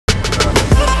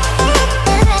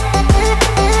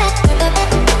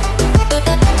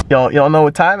Y'all know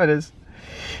what time it is.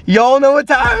 Y'all know what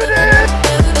time it is!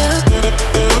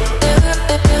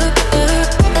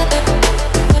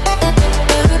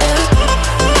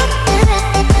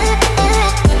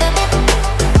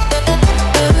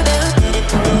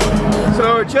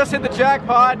 So just hit the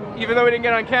jackpot, even though we didn't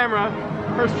get on camera.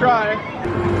 First try.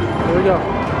 Here we go.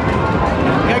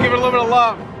 Gotta give it a little bit of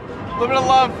love. A little bit of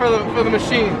love for the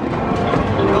machine.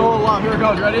 A little love. Here it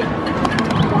goes. Ready?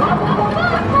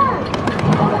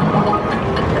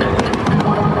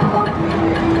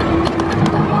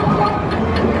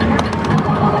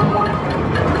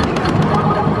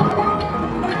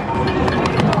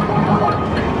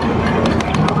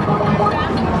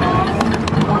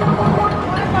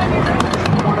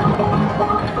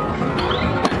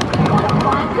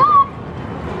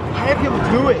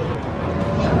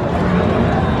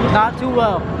 Not too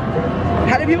well.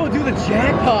 How do people do the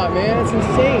jackpot, man? It's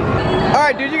insane. All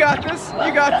right, dude, you got this.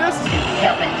 You got this.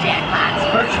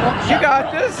 You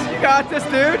got this. You got this,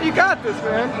 dude. You got this,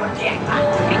 man.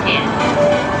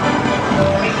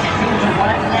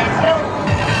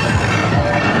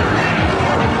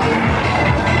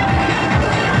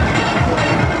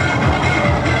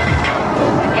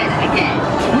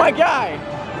 My guy.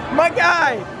 My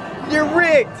guy. You're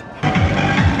rigged.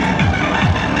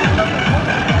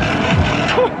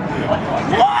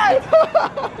 What?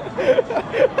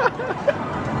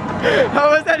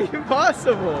 How is that even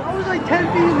possible? I was like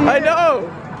 10 feet in the air. I know.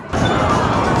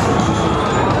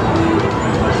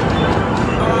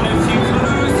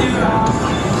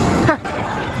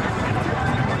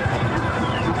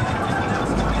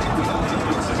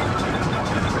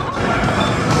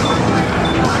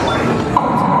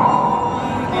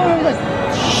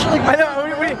 I know.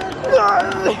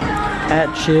 At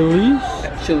Chili's.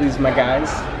 Chili's, my guys.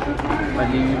 My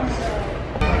dudes.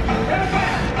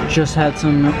 Just had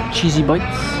some cheesy bites.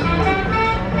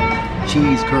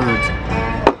 Cheese curds.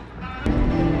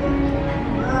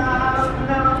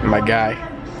 My guy.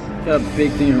 Got a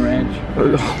big thing of ranch.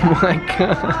 Oh my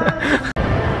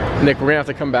god. Nick, we're gonna have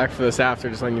to come back for this after,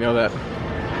 just letting you know that.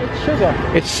 It's sugar.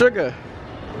 It's sugar.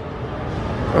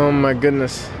 Oh my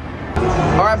goodness.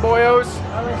 Alright, boyos.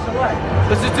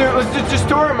 Let's just do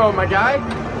story mode, my guy.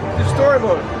 Just story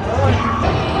mode.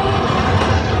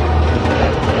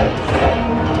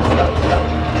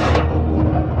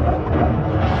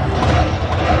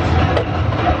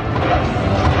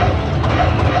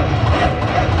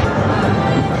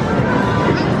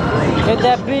 Hit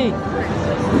that beat.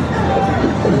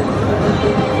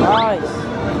 Nice.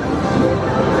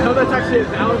 No, that's actually a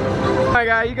thousand. Alright,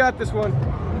 guy, you got this one.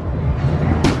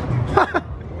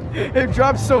 It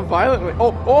dropped so violently.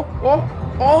 Oh, oh, oh,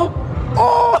 oh,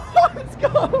 oh! Let's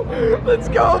go! Let's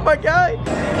go, my guy!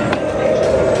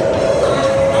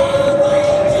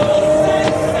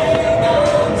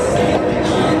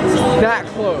 That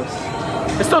close.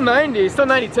 It's still 90. It's still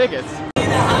 90 tickets.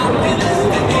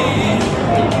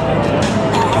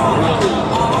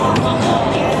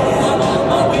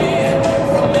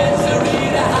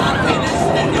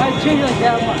 Like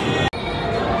that much.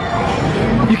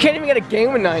 You can't even get a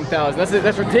game with 9,000.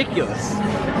 That's ridiculous.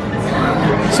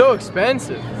 So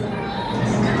expensive.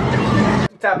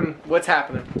 What's happening? What's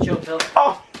happening? Chill pill.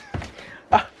 Oh.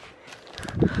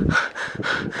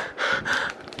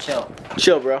 Chill.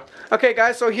 Chill, bro. Okay,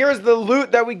 guys. So here's the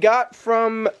loot that we got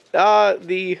from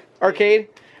the arcade,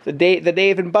 the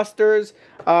Dave and Buster's.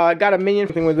 Got a minion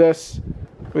thing with this.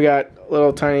 We got a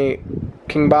little tiny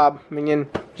King Bob minion,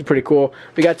 which is pretty cool.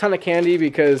 We got a ton of candy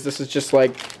because this is just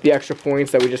like the extra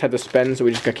points that we just had to spend, so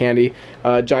we just got candy.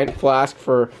 Giant flask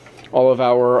for all of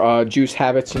our juice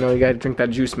habits. You know, you gotta drink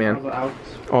that juice, man.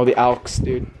 All the alks,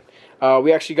 dude.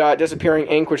 We actually got disappearing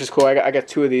ink, which is cool. I got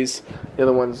 2 of these. The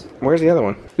other one's, where's the other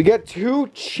one? We got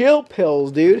 2 chill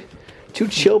pills, dude. 2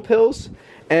 chill pills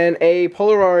and a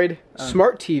Polaroid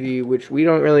smart TV, which we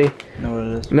don't really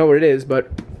know what it is, but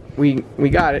we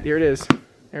got it. Here it is.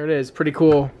 There it is. Pretty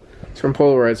cool. It's from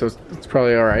Polaroid, so it's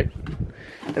probably all right.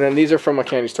 And then these are from a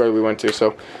candy store that we went to,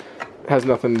 so it has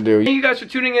nothing to do. Thank you guys for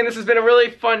tuning in. This has been a really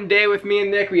fun day with me and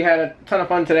Nick. We had a ton of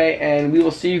fun today, and we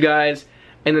will see you guys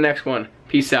in the next one.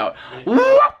 Peace out.